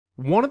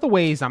One of the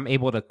ways I'm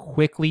able to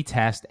quickly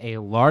test a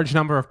large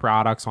number of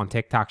products on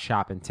TikTok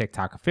Shop and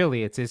TikTok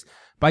affiliates is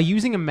by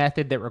using a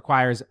method that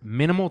requires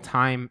minimal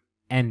time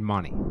and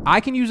money. I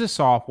can use a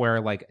software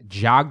like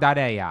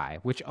Jog.ai,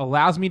 which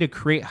allows me to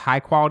create high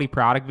quality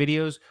product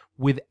videos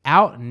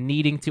without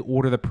needing to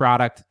order the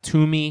product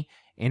to me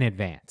in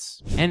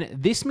advance. And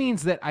this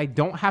means that I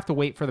don't have to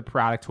wait for the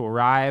product to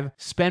arrive,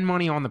 spend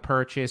money on the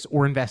purchase,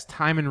 or invest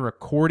time in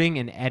recording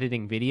and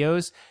editing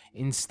videos.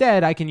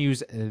 Instead, I can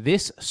use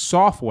this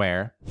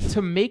software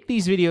to make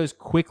these videos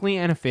quickly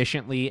and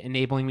efficiently,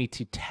 enabling me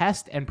to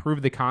test and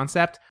prove the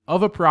concept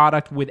of a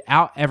product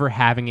without ever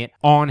having it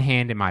on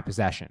hand in my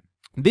possession.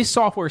 This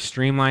software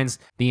streamlines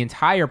the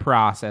entire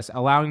process,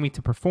 allowing me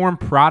to perform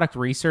product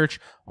research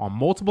on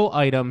multiple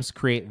items,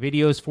 create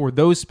videos for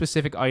those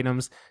specific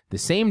items the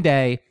same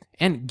day,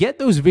 and get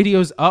those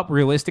videos up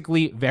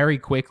realistically very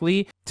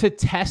quickly to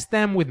test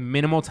them with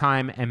minimal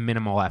time and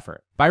minimal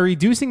effort. By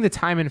reducing the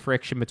time and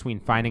friction between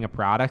finding a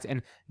product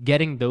and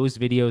getting those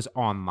videos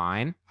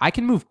online, I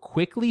can move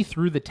quickly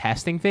through the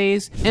testing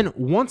phase. And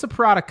once a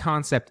product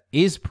concept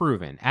is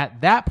proven,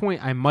 at that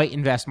point, I might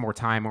invest more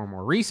time or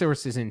more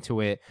resources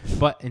into it.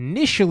 But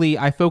initially,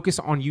 I focus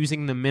on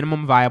using the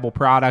minimum viable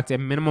product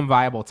and minimum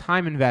viable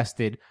time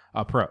invested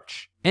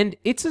approach. And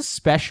it's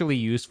especially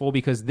useful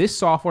because this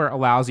software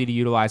allows you to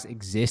utilize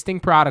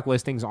existing product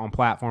listings on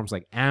platforms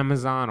like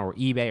Amazon or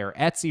eBay or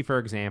Etsy, for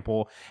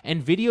example,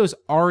 and videos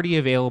already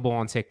available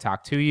on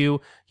TikTok to you.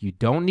 You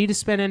don't need to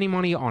spend any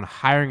money on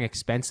hiring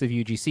expensive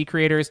UGC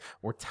creators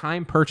or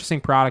time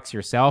purchasing products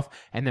yourself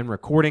and then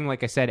recording,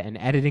 like I said, and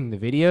editing the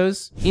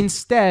videos.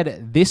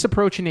 Instead, this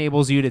approach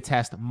enables you to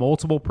test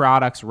multiple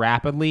products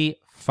rapidly,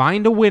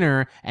 find a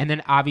winner, and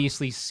then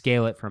obviously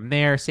scale it from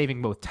there,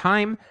 saving both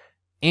time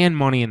and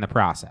money in the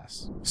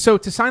process. So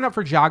to sign up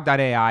for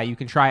Jog.ai, you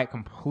can try it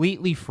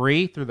completely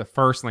free through the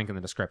first link in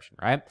the description,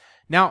 right?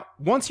 Now,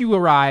 once you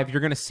arrive,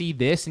 you're gonna see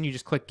this and you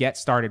just click Get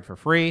Started for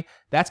free.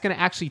 That's gonna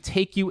actually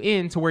take you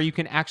into where you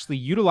can actually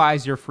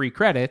utilize your free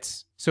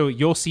credits. So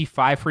you'll see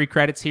 5 free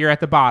credits here at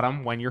the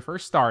bottom when you're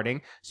first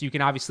starting. So you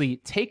can obviously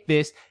take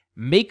this,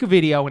 make a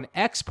video, and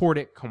export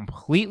it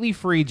completely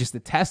free just to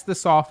test the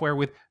software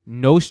with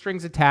no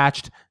strings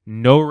attached,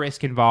 no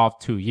risk involved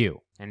to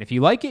you. And if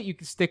you like it, you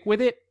can stick with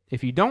it.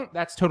 If you don't,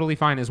 that's totally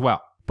fine as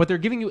well. But they're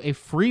giving you a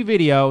free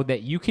video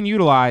that you can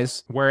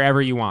utilize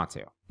wherever you want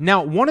to.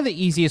 Now, one of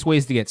the easiest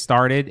ways to get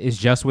started is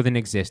just with an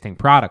existing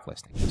product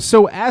listing.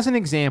 So as an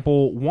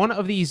example, one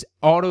of these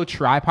auto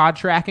tripod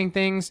tracking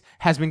things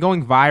has been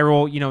going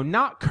viral,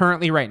 not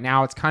currently right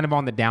now, it's kind of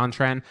on the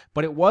downtrend,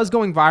 but it was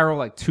going viral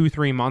like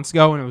 2-3 months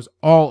ago and it was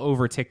all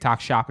over TikTok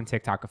Shop and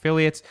TikTok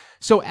affiliates.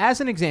 So as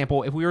an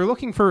example, if we were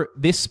looking for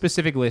this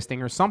specific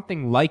listing or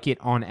something like it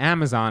on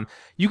Amazon,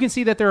 you can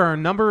see that there are a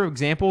number of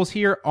examples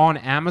here on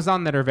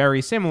Amazon that are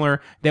very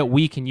similar that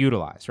we can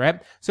utilize,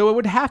 right? So it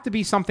would have to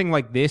be something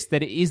like this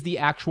that is the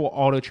actual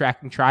auto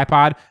tracking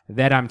tripod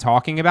that I'm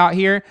talking about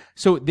here.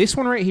 So this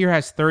one right here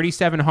has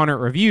 3,700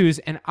 reviews,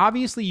 and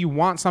obviously you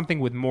want something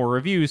with more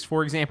reviews.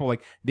 For example,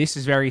 like this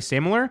is very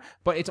similar,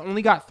 but it's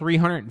only got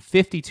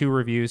 352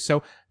 reviews.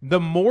 So the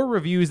more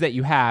reviews that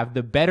you have,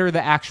 the better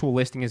the actual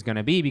listing is going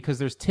to be, because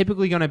there's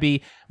typically going to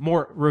be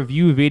more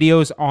review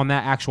videos on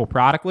that actual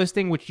product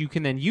listing, which you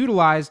can then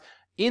utilize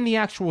in the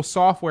actual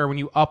software when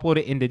you upload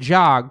it into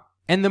Jog.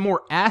 And the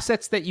more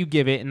assets that you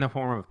give it in the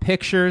form of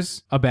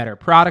pictures, a better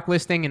product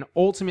listing, and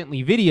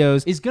ultimately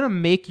videos is going to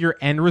make your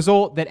end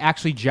result that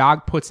actually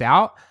Jog puts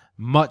out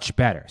much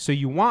better. So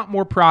you want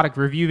more product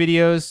review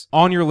videos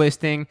on your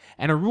listing,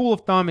 and a rule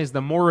of thumb is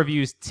the more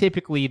reviews,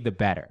 typically the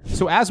better.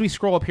 So as we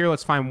scroll up here,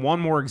 let's find one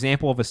more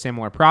example of a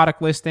similar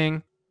product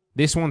listing.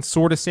 This one's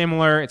sort of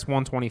similar. It's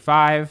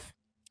 125.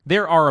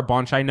 There are a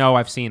bunch. I know,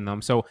 I've seen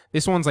them. So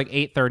this one's like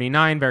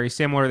 839, very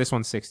similar. This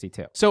one's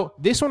 62. So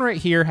this one right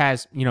here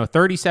has,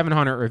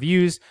 3,700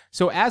 reviews.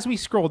 So as we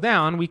scroll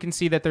down, we can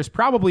see that there's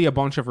probably a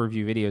bunch of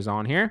review videos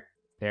on here.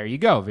 There you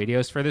go,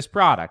 videos for this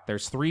product.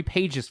 There's 3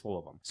 pages full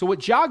of them. So what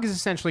Jog is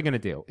essentially going to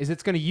do is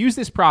it's going to use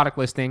this product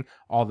listing,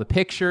 all the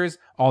pictures,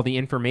 all the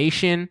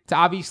information, to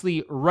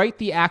obviously write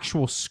the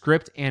actual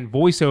script and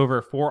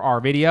voiceover for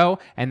our video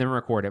and then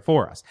record it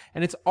for us.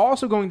 And it's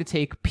also going to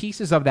take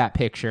pieces of that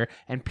picture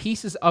and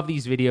pieces of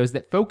these videos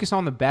that focus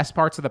on the best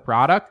parts of the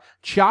product,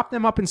 chop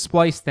them up and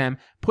splice them,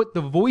 put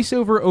the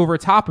voiceover over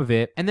top of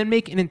it, and then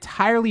make an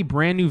entirely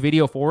brand new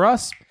video for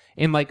us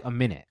in like a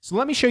minute. So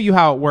let me show you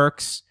how it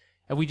works.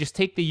 If we just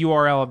take the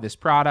URL of this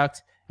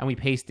product and we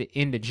paste it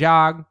into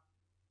Jog,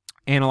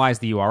 analyze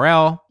the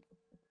URL,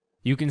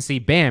 you can see,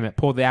 bam, it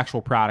pulled the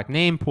actual product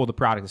name, pulled the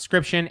product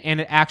description,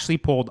 and it actually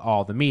pulled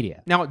all the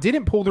media. Now, it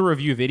didn't pull the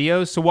review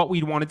videos, so what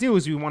we'd want to do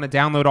is we want to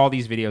download all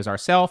these videos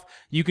ourselves.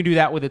 You can do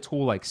that with a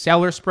tool like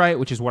Seller Sprite,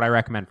 which is what I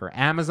recommend for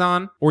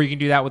Amazon, or you can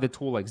do that with a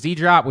tool like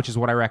ZDrop, which is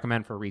what I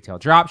recommend for retail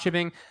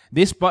dropshipping.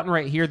 This button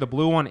right here, the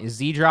blue one, is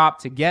ZDrop.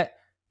 To get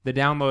the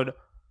download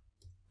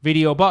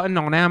video button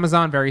on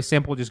Amazon, very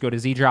simple. Just go to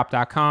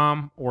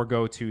zdrop.com or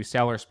go to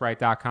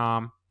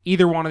sellersprite.com.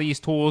 Either one of these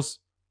tools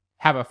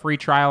have a free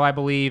trial, I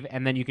believe,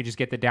 and then you can just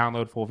get the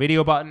download full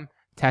video button,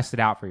 test it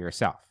out for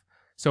yourself.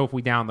 So if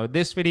we download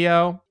this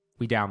video,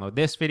 we download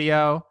this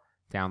video,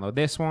 download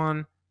this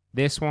one,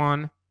 this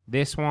one,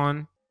 this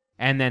one,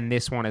 and then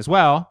this one as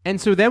well.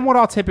 And so then what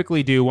I'll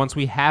typically do once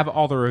we have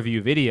all the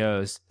review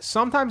videos,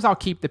 sometimes I'll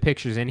keep the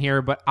pictures in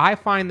here, but I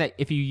find that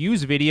if you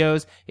use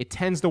videos, it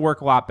tends to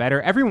work a lot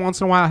better. Every once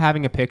in a while,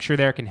 having a picture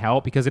there can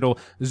help because it'll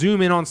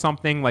zoom in on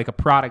something like a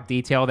product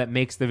detail that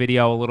makes the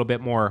video a little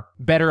bit more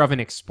better of an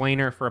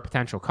explainer for a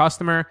potential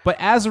customer. But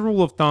as a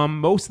rule of thumb,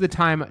 most of the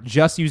time,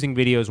 just using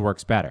videos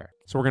works better.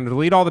 So we're gonna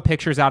delete all the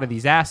pictures out of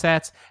these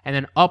assets and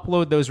then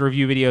upload those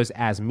review videos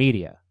as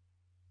media.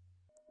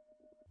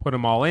 Put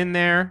them all in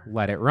there,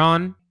 let it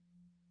run.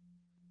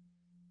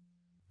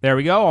 There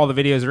we go, all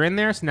the videos are in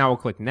there, so now we'll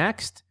click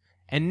next.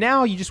 And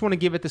now you just wanna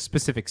give it the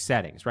specific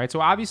settings, right? So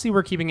obviously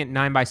we're keeping it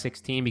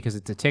 9:16 because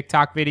it's a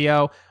TikTok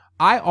video.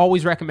 I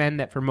always recommend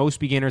that for most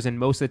beginners and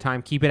most of the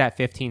time, keep it at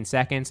 15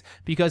 seconds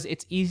because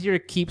it's easier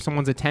to keep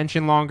someone's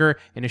attention longer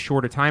in a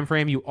shorter time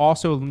frame. You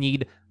also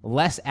need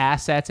less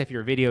assets if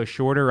your video is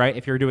shorter, right?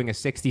 If you're doing a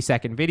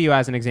 60-second video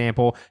as an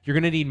example, you're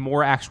gonna need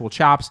more actual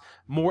chops,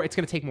 it's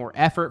gonna take more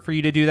effort for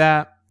you to do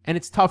that. And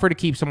it's tougher to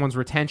keep someone's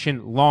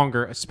retention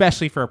longer,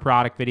 especially for a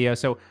product video.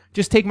 So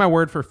just take my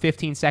word for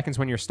 15 seconds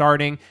when you're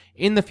starting.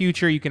 In the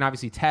future, you can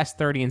obviously test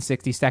 30 and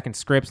 60-second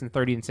scripts and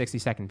 30 and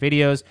 60-second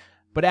videos.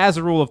 But as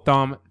a rule of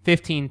thumb,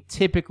 15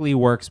 typically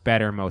works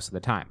better most of the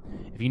time.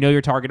 If you know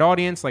your target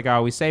audience, like I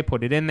always say,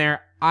 put it in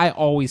there. I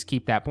always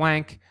keep that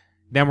blank.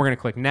 Then we're going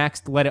to click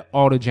next, let it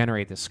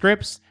auto-generate the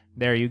scripts.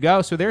 There you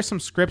go. So there's some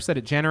scripts that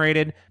it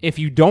generated. If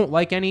you don't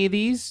like any of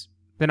these,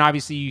 then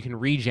obviously you can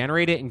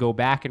regenerate it and go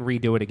back and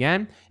redo it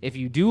again. If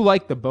you do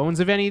like the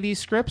bones of any of these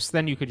scripts,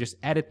 then you could just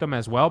edit them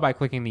as well by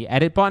clicking the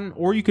edit button,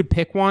 or you could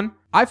pick one.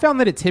 I found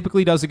that it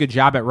typically does a good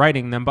job at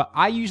writing them, but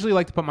I usually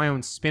like to put my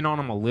own spin on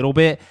them a little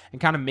bit and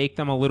kind of make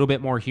them a little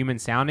bit more human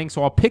sounding.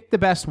 So I'll pick the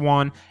best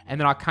one and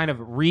then I'll kind of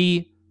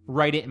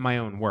rewrite it in my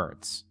own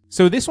words.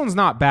 So this one's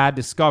not bad,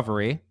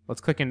 Discovery.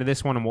 Let's click into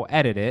this one and we'll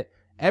edit it.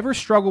 Ever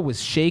struggle with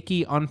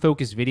shaky,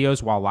 unfocused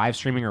videos while live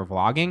streaming or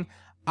vlogging?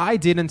 I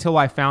did until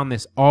I found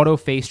this auto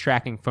face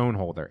tracking phone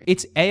holder.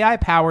 It's AI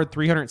powered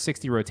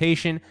 360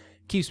 rotation,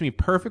 keeps me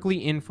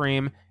perfectly in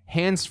frame,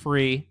 hands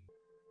free,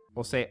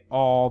 we'll say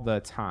all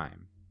the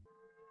time.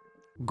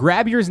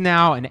 Grab yours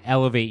now and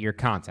elevate your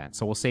content.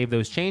 So we'll save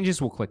those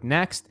changes, we'll click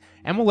next,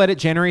 and we'll let it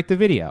generate the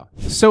video.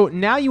 So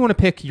now you want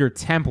to pick your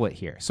template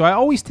here. So I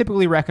always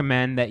typically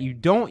recommend that you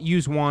don't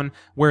use one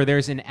where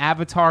there's an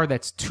avatar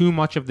that's too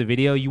much of the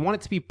video. You want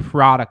it to be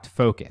product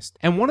focused.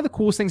 And one of the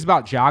coolest things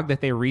about Jog that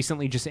they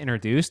recently just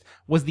introduced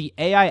was the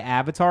AI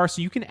avatar.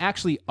 So you can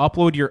actually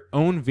upload your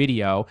own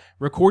video,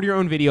 record your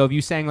own video of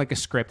you saying like a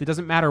script. It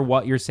doesn't matter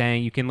what you're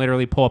saying. You can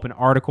literally pull up an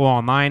article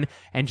online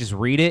and just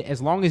read it.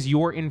 As long as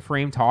you're in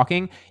frame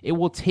talking, it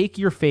will take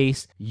your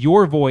face,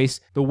 your voice,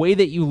 the way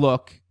that you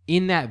look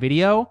in that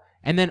video,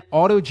 and then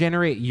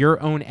auto-generate your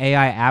own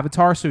AI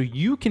avatar so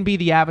you can be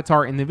the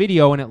avatar in the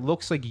video and it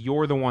looks like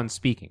you're the one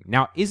speaking.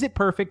 Now, is it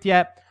perfect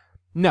yet?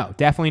 No,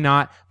 definitely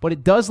not, but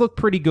it does look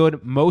pretty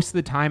good most of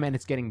the time and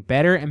it's getting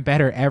better and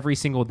better every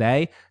single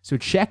day. So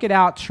check it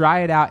out, try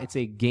it out. It's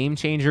a game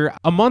changer.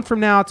 A month from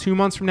now, 2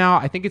 months from now,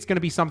 I think it's going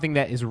to be something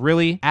that is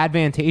really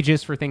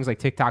advantageous for things like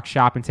TikTok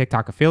Shop and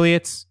TikTok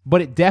affiliates,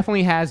 but it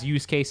definitely has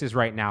use cases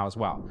right now as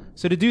well.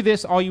 So to do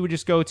this, all you would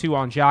just go to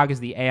on Jog is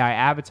the AI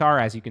avatar.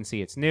 As you can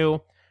see, it's new.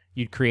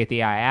 You'd create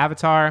the AI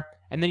avatar,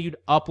 and then you'd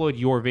upload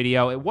your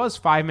video. It was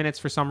 5 minutes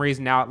for some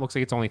reason. Now it looks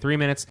like it's only 3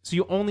 minutes. So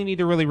you only need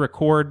to really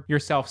record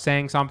yourself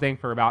saying something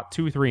for about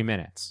 2-3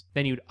 minutes.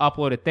 Then you'd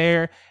upload it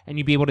there and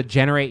you'd be able to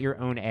generate your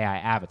own AI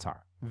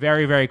avatar.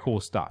 Very, very cool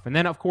stuff. And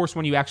then of course,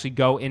 when you actually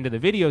go into the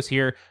videos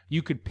here,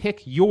 you could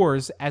pick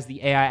yours as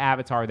the AI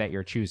avatar that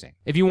you're choosing.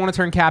 If you want to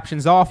turn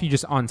captions off, you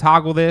just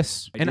untoggle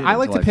this. And I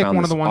like to pick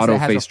one of the ones that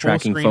has a full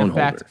screen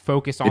effect,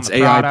 focus on the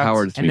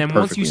product. And then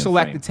once you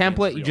select the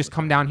template, you just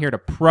come down here to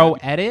Pro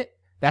Edit.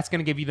 That's going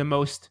to give you the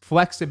most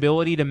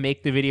flexibility to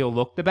make the video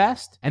look the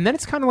best. And then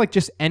it's kind of like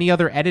just any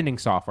other editing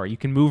software. You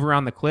can move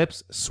around the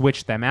clips,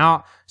 switch them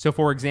out. So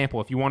for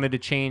example, if you wanted to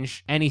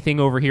change anything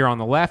over here on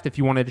the left, if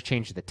you wanted to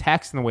change the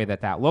text and the way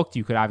that that looked,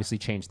 you could obviously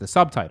change the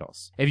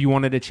subtitles. If you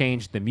wanted to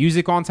change the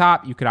music on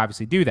top, you could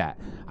obviously do that.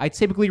 I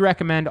typically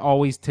recommend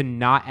always to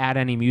not add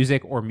any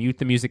music or mute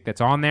the music that's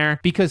on there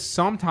because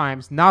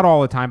sometimes, not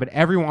all the time, but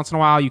every once in a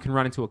while, you can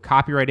run into a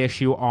copyright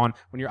issue on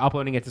when you're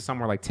uploading it to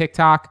somewhere like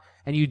TikTok.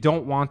 And you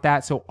don't want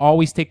that, so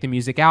always take the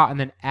music out and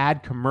then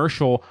add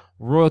commercial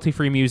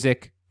royalty-free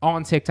music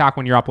on TikTok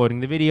when you're uploading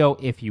the video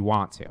if you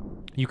want to.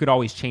 You could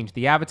always change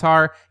the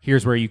avatar.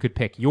 Here's where you could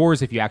pick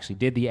yours if you actually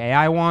did the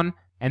AI one,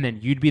 and then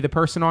you'd be the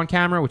person on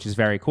camera, which is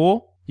very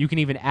cool. You can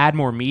even add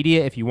more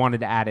media if you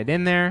wanted to add it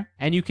in there,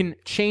 and you can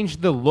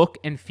change the look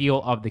and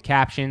feel of the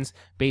captions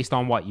based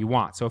on what you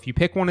want. So if you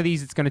pick one of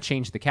these, it's going to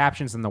change the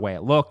captions and the way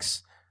it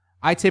looks.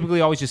 I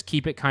typically always just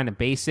keep it kind of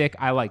basic.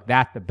 I like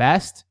that the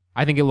best.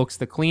 I think it looks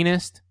the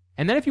cleanest.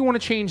 And then if you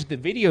want to change the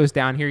videos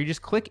down here, you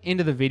just click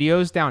into the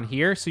videos down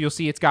here. So you'll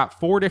see it's got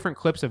 4 different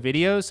clips of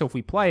videos. So if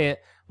we play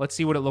it, let's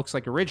see what it looks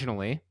like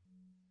originally.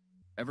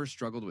 Ever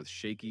struggled with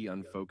shaky,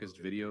 unfocused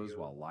videos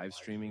while live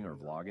streaming or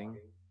vlogging?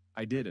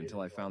 I did until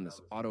I found this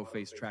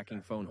auto-face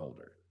tracking phone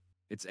holder.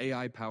 Its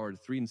AI-powered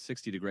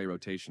 360-degree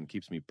rotation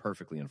keeps me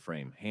perfectly in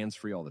frame,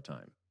 hands-free all the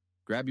time.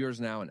 Grab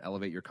yours now and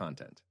elevate your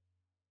content.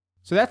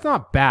 So that's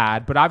not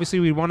bad, but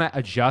obviously we want to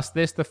adjust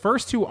this. The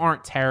first two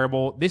aren't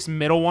terrible. This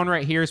middle one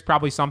right here is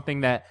probably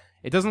something that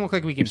it doesn't look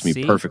like we can see. Keeps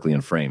me perfectly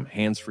in frame,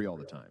 hands-free all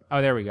the time.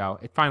 Oh, there we go.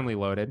 It finally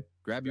loaded.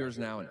 Grab yours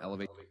now and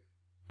elevate.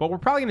 But we're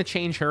probably going to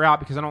change her out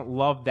because I don't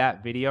love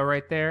that video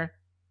right there.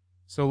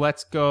 So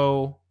let's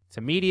go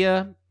to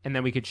media, and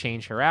then we could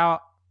change her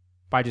out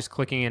by just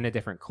clicking in a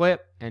different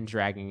clip and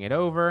dragging it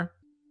over.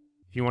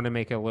 If you want to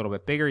make it a little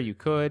bit bigger, you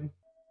could.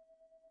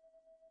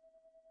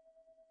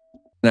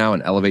 Now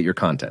and elevate your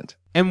content.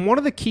 And one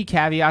of the key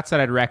caveats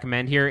that I'd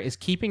recommend here is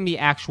keeping the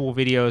actual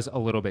videos a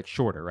little bit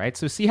shorter, right?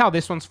 So see how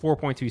this one's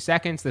 4.2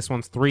 seconds, this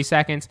one's 3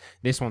 seconds,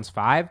 this one's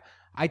 5.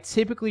 I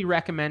typically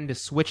recommend to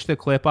switch the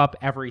clip up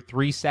every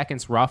 3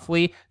 seconds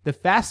roughly. The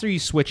faster you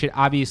switch it,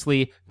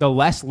 obviously, the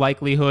less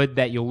likelihood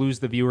that you'll lose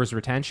the viewer's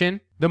retention.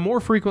 The more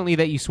frequently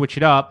that you switch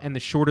it up and the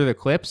shorter the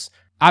clips,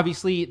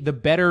 obviously, the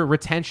better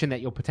retention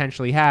that you'll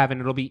potentially have, and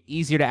it'll be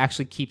easier to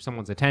actually keep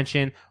someone's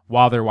attention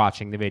while they're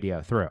watching the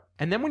video through.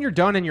 And then when you're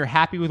done and you're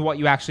happy with what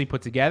you actually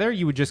put together,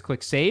 you would just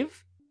click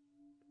save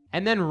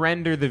and then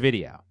render the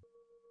video.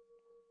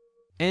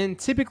 And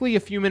typically a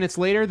few minutes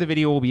later, the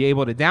video will be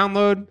able to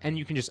download and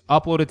you can just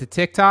upload it to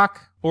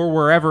TikTok or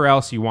wherever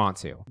else you want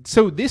to.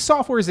 So this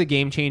software is a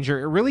game changer.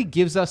 It really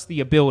gives us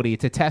the ability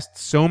to test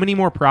so many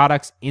more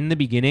products in the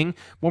beginning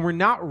when we're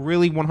not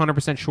really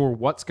 100% sure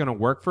what's going to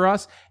work for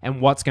us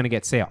and what's going to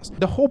get sales.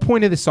 The whole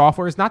point of this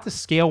software is not to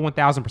scale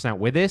 1000%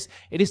 with this.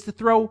 It is to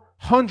throw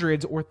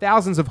hundreds or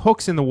thousands of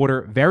hooks in the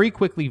water very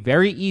quickly,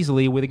 very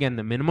easily with, again,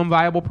 the minimum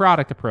viable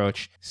product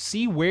approach.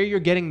 See where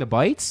you're getting the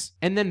bites,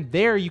 and then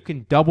there you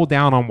can double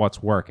down on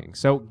what's working.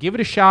 So give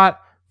it a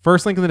shot.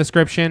 First link in the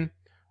description.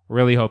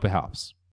 Really hope it helps.